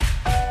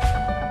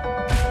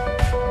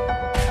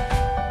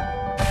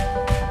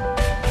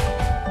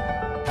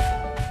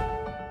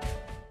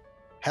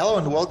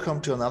and welcome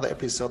to another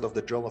episode of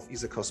the Journal of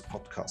Isakos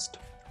podcast.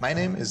 My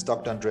name is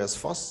Dr. Andreas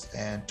Voss,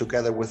 and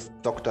together with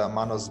Dr.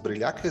 Manos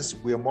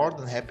Brigliakis, we are more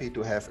than happy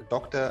to have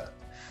Dr.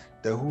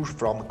 Dahoud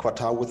from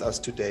Qatar with us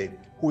today,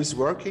 who is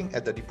working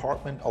at the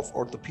Department of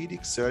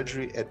Orthopedic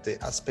Surgery at the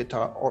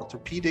Aspetar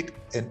Orthopedic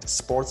and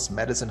Sports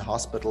Medicine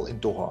Hospital in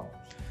Doha.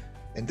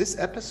 In this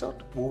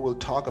episode, we will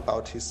talk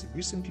about his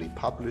recently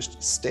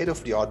published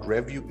state-of-the-art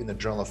review in the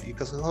Journal of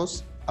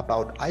Isakos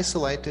about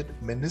isolated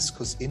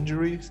meniscus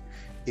injuries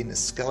in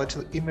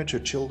skeletal immature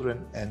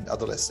children and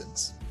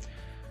adolescents.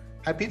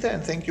 Hi, Peter,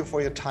 and thank you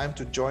for your time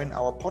to join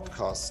our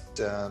podcast.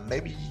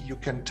 Maybe you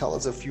can tell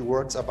us a few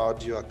words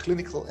about your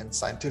clinical and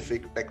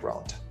scientific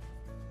background.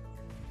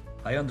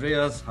 Hi,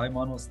 Andreas. Hi,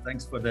 Manos.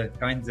 Thanks for the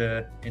kind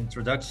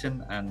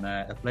introduction, and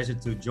a pleasure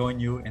to join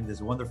you in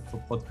this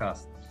wonderful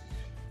podcast.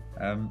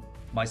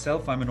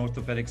 Myself, I'm an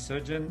orthopedic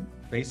surgeon,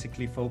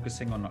 basically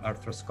focusing on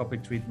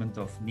arthroscopic treatment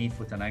of knee,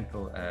 foot, and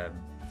ankle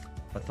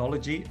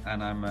pathology,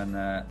 and I'm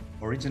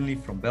originally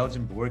from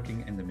Belgium,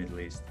 working in the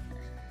Middle East.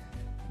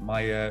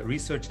 My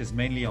research is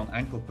mainly on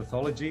ankle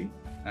pathology,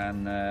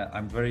 and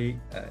I'm very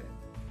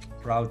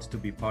proud to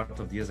be part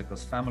of the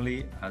Isakos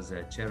family as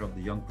a chair of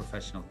the Young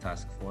Professional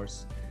Task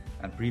Force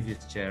and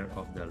previous chair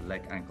of the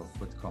Leg Ankle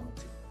Foot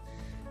Committee.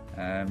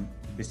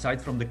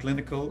 Beside from the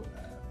clinical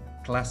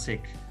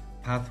classic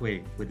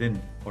pathway within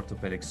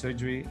orthopedic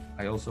surgery,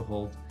 I also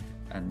hold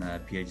an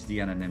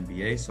PhD and an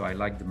MBA, so I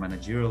like the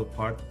managerial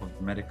part of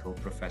the medical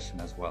profession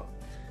as well.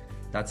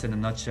 That's in a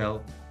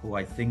nutshell who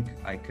I think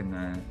I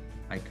can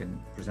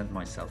present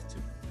myself to.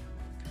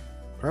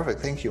 Perfect,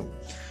 thank you.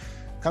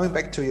 Coming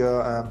back to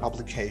your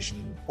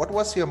publication, what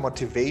was your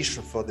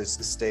motivation for this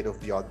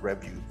state-of-the-art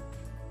review?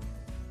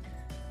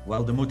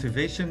 Well, the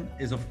motivation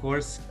is, of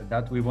course,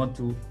 that we want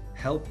to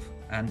help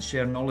and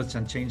share knowledge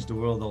and change the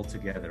world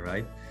altogether,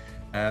 right?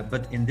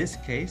 But in this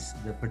case,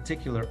 the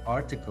particular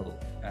article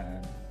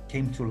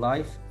came to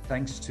life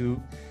thanks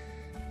to,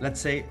 let's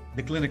say,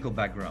 the clinical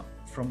background.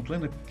 From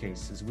clinical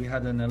cases, we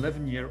had an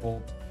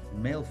 11-year-old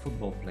male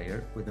football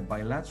player with a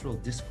bilateral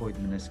discoid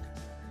meniscus,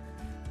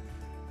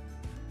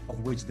 of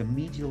which the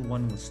medial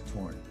one was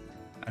torn.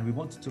 And we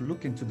wanted to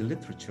look into the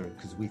literature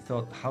because we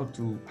thought, how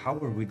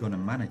are we going to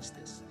manage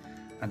this?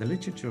 And the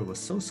literature was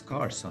so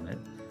scarce on it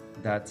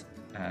that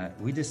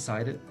we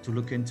decided to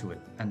look into it.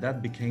 And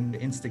that became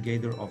the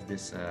instigator of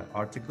this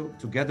article,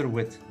 together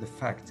with the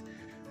fact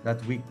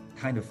that we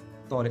kind of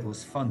thought it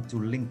was fun to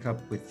link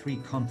up with three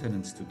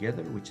continents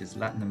together, which is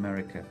Latin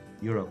America,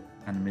 Europe,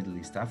 and Middle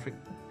East Africa.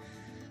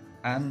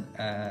 And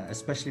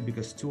especially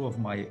because two of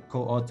my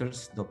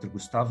co-authors, Dr.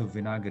 Gustavo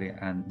Vinagre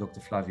and Dr.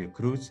 Flavio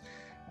Cruz,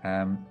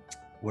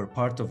 were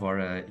part of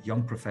our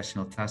Young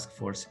Professional Task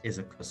Force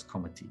Isakos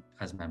committee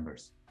as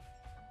members.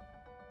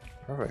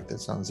 Perfect, that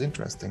sounds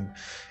interesting.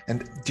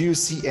 And do you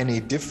see any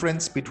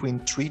difference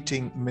between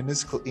treating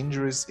meniscal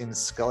injuries in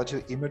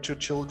skeletal immature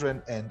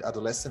children and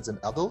adolescents and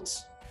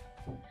adults?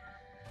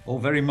 Oh,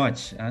 very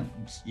much.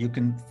 You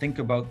can think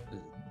about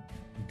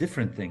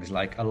different things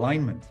like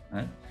alignment.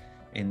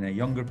 In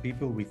younger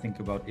people, we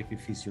think about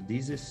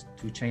epiphysiodesis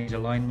to change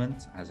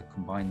alignment as a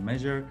combined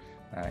measure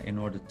in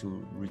order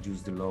to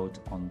reduce the load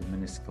on the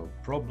meniscal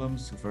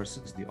problems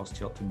versus the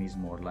osteotomies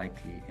more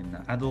likely in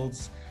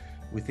adults.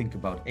 We think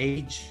about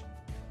age.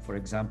 For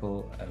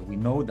example, we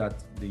know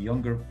that the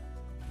younger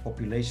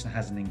population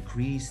has an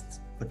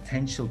increased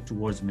potential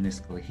towards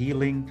meniscal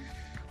healing.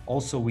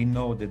 Also, we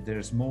know that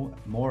there's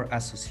more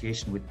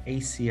association with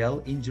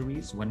ACL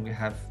injuries when we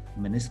have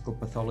meniscal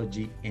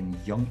pathology in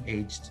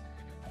young-aged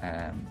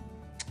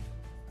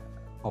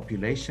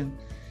population.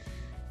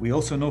 We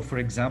also know, for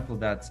example,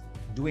 that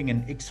doing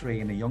an X-ray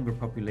in a younger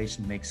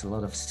population makes a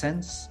lot of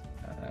sense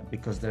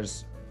because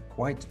there's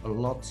quite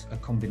a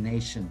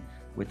combination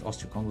with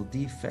osteochondral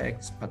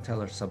defects,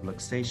 patellar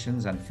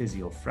subluxations, and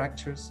physial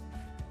fractures,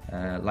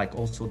 like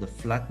also the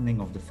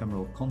flattening of the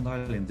femoral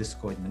condyle in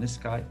discoid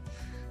menisci.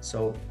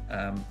 So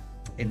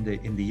in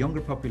the younger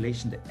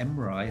population, the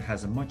MRI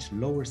has a much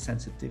lower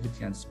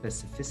sensitivity and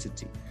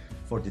specificity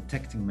for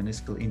detecting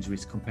meniscal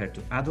injuries compared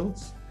to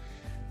adults.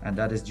 And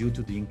that is due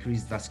to the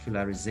increased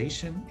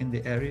vascularization in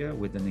the area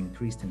with an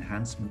increased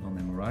enhancement on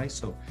MRI,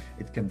 so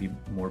it can be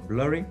more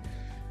blurry.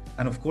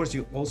 And of course,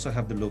 you also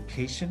have the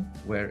location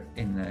where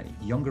in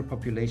a younger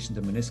population, the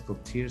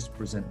meniscal tears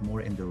present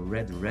more in the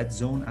red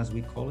zone, as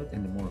we call it,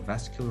 in the more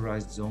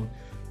vascularized zone,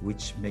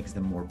 which makes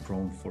them more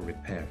prone for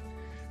repair.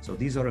 So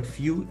these are a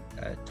few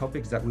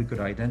topics that we could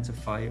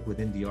identify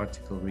within the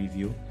article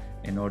review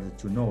in order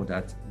to know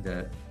that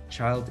the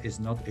child is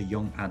not a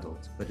young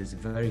adult, but is a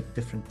very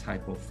different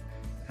type of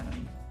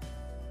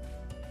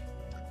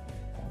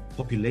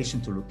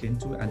population to look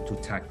into and to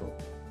tackle.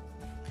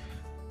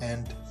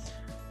 And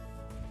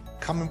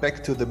coming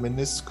back to the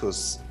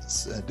meniscus,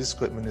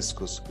 discoid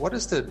meniscus, what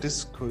is the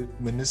discoid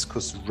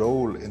meniscus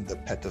role in the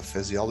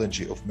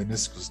pathophysiology of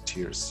meniscus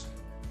tears?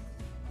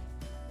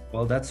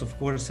 Well, that's of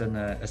course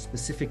a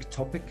specific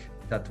topic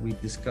that we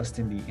discussed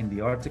in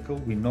the article.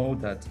 We know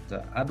that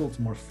the adult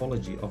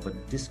morphology of a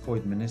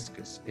discoid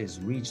meniscus is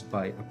reached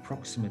by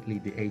approximately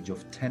the age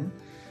of 10.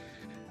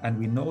 And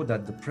we know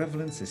that the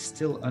prevalence is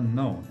still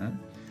unknown.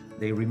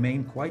 They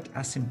remain quite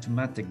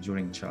asymptomatic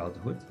during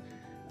childhood,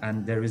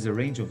 and there is a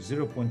range of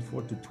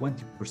 0.4 to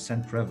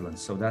 20%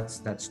 prevalence. So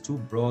that's too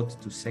broad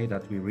to say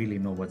that we really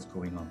know what's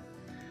going on.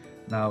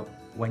 Now,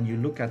 when you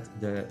look at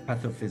the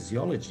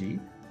pathophysiology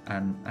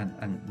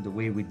and the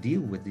way we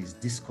deal with these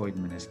discoid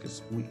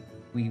meniscus,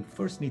 we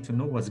first need to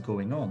know what's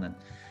going on.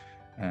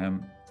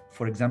 And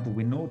for example,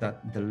 we know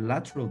that the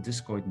lateral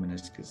discoid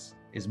meniscus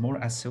is more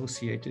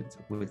associated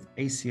with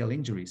ACL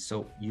injuries.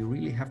 So you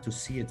really have to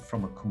see it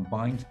from a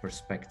combined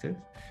perspective.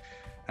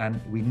 And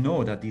we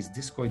know that these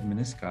discoid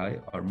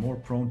menisci are more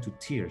prone to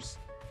tears.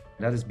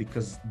 That is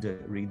because the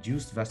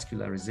reduced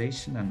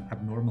vascularization and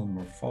abnormal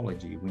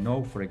morphology. We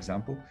know, for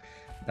example,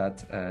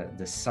 that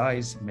the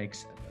size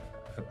makes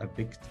a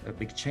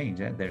big change.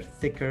 They're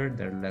thicker,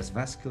 they're less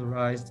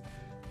vascularized,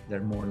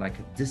 they're more like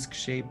a disc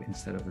shape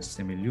instead of a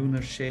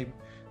semilunar shape.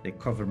 They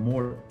cover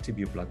more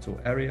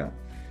tibioplateau area.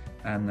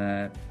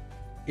 And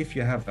if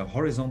you have a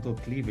horizontal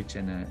cleavage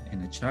in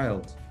a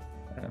child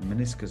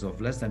meniscus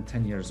of less than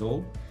 10 years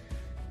old,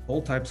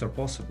 all types are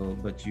possible,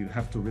 but you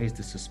have to raise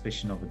the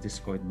suspicion of a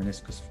discoid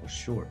meniscus for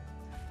sure.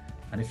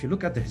 And if you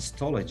look at the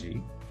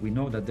histology, we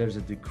know that there's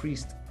a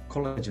decreased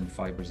collagen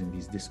fibers in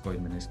these discoid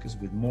meniscus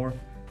with more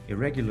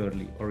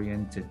irregularly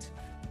oriented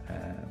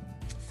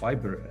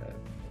fiber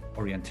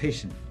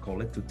orientation,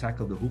 call it, to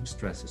tackle the hoop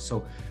stresses.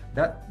 So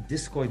that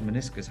discoid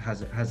meniscus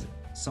has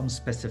some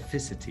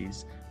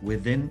specificities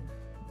within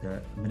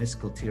the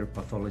meniscal tear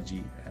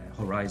pathology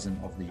horizon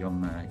of the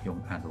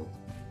young adult.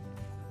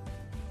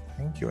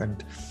 Thank you.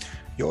 And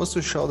you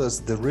also showed us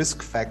the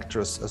risk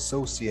factors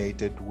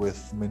associated with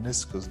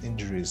meniscus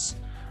injuries.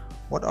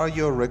 What are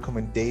your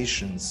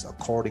recommendations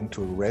according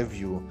to a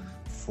review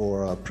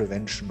for a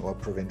prevention or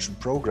prevention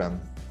program?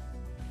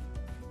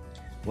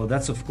 Well,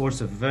 that's of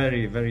course a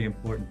very, very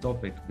important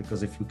topic,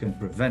 because if we can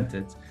prevent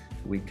it,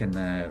 we can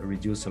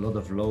reduce a lot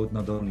of load,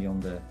 not only on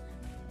the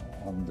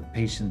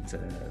patient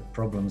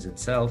problems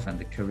itself and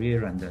the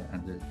career and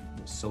the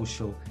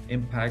social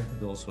impact,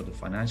 but also the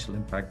financial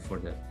impact for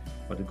the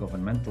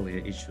governmental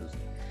issues.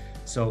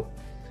 So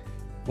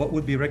what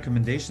would be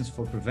recommendations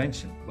for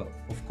prevention? Well,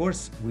 of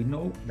course, we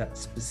know that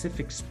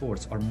specific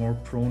sports are more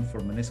prone for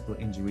meniscal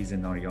injuries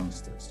in our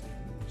youngsters,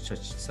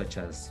 such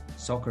as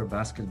soccer,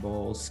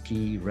 basketball,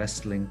 ski,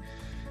 wrestling,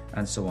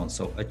 and so on.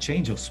 So a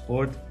change of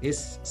sport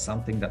is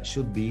something that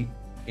should be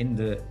in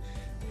the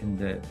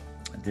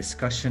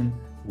discussion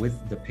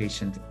with the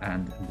patient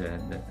and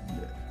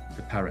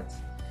the parents.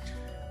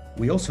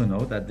 We also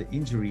know that the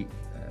injury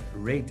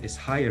rate is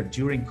higher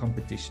during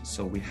competition,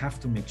 so we have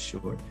to make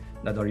sure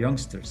that our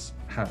youngsters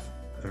have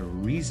a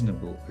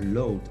reasonable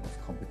load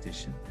of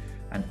competition,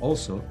 and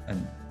also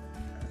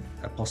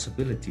a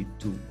possibility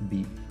to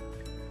be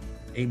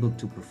able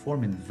to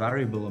perform in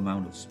variable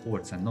amount of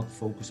sports and not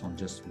focus on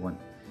just one.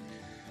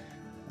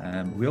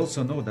 We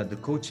also know that the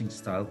coaching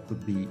style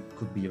could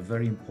be a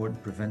very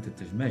important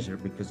preventative measure,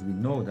 because we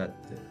know that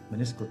the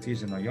meniscal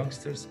tears in our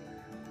youngsters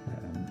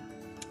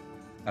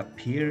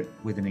appear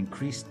with an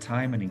increased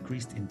time and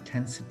increased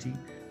intensity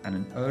and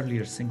an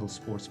earlier single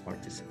sports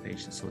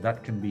participation. So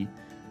that can be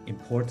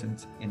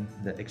important in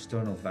the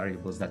external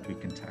variables that we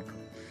can tackle.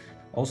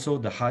 Also,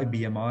 the high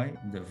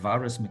BMI, the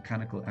varus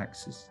mechanical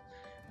axis,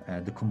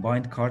 the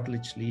combined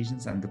cartilage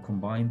lesions and the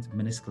combined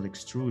meniscal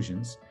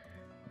extrusions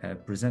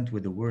present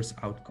with the worst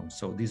outcomes.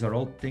 So these are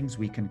all things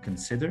we can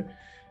consider,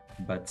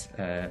 but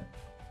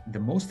the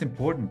most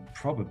important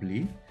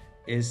probably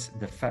is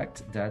the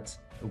fact that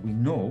we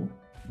know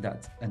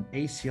that an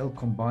ACL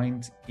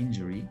combined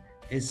injury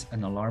is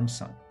an alarm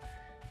sign,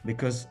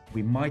 because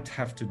we might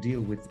have to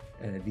deal with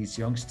these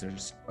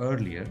youngsters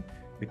earlier,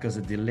 because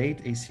a delayed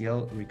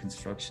ACL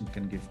reconstruction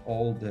can give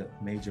all the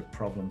major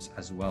problems,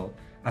 as well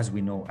as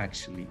we know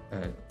actually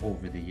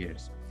over the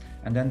years.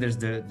 And then there's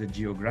the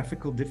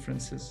geographical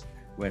differences,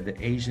 where the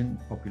Asian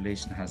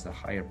population has a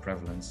higher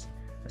prevalence,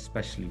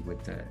 especially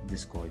with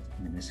discoid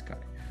menisci.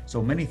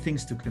 So many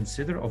things to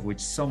consider, of which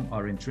some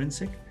are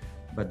intrinsic,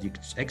 but the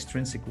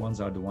extrinsic ones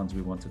are the ones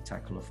we want to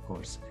tackle, of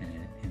course,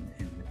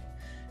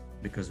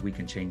 because we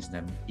can change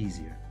them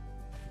easier.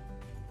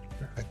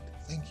 Perfect,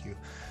 thank you.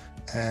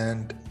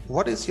 And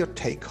what is your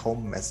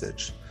take-home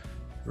message,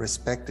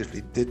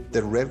 respectively? Did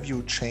the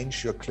review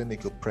change your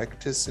clinical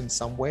practice in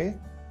some way?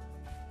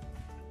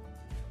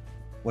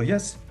 Well,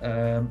 yes.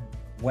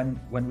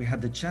 When we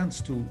had the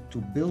chance to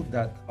build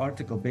that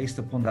article based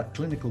upon that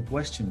clinical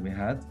question we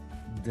had,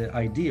 the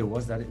idea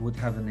was that it would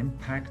have an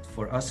impact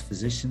for us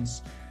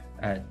physicians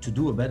to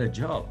do a better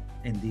job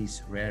in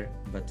these rare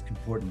but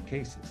important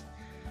cases.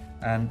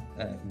 And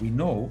we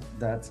know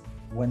that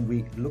when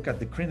we look at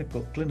the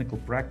clinical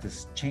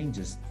practice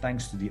changes,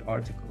 thanks to the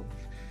article,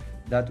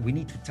 that we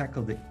need to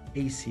tackle the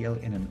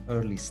ACL in an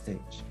early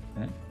stage.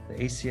 The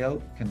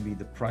ACL can be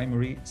the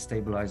primary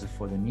stabilizer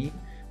for the knee.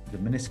 The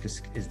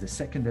meniscus is the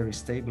secondary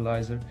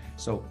stabilizer.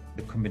 So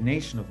the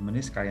combination of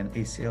menisci and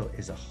ACL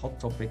is a hot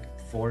topic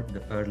for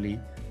the early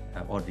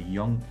or the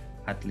young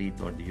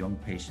athlete or the young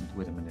patient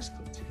with a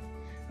meniscal tear.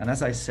 And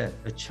as I said,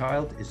 a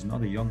child is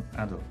not a young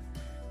adult.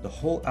 the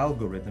whole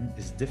algorithm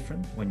is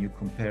different when you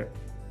compare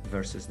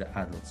versus the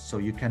adults. So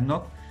you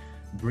cannot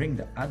bring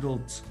the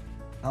adult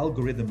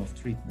algorithm of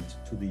treatment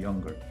to the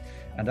younger.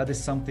 And that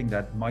is something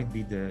that might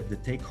be the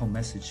take-home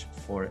message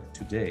for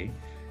today.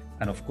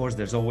 And of course,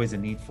 there's always a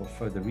need for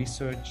further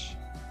research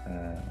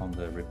on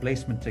the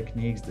replacement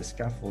techniques, the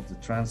scaffolds, the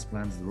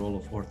transplants, the role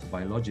of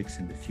orthobiologics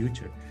in the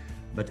future.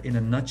 But in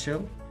a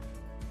nutshell,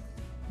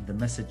 the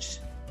message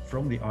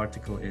from the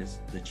article is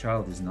the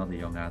child is not a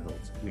young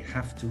adult. We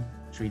have to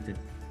treat it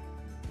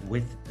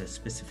with the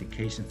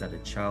specifications that a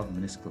child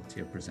meniscal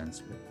tear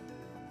presents with.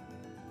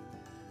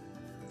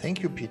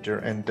 Thank you, Peter,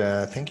 and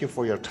thank you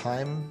for your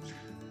time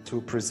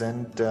to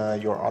present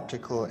your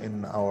article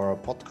in our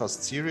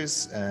podcast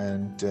series.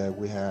 And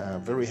we are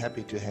very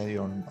happy to have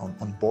you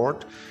on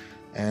board.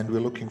 And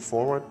we're looking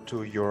forward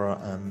to your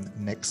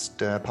next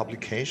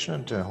publication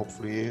and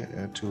hopefully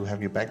to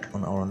have you back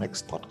on our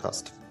next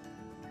podcast.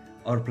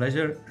 Our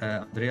pleasure,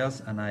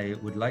 Andreas, and I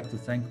would like to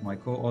thank my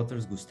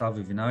co-authors,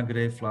 Gustavo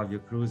Vinagre, Flavio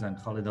Cruz, and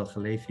Khalid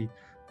Al-Khalefi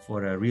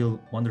for a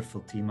real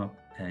wonderful team up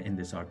in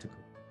this article.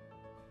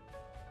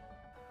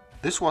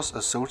 This was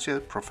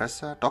Associate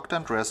Professor Dr.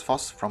 Andreas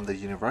Voss from the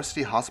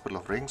University Hospital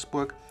of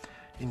Regensburg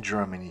in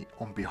Germany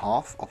on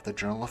behalf of the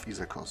Journal of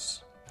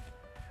ISAKOS.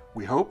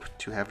 We hope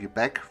to have you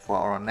back for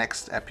our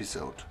next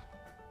episode.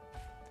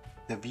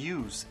 The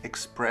views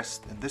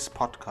expressed in this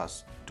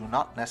podcast do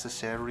not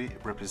necessarily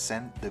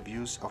represent the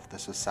views of the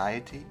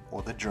Society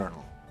or the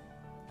Journal.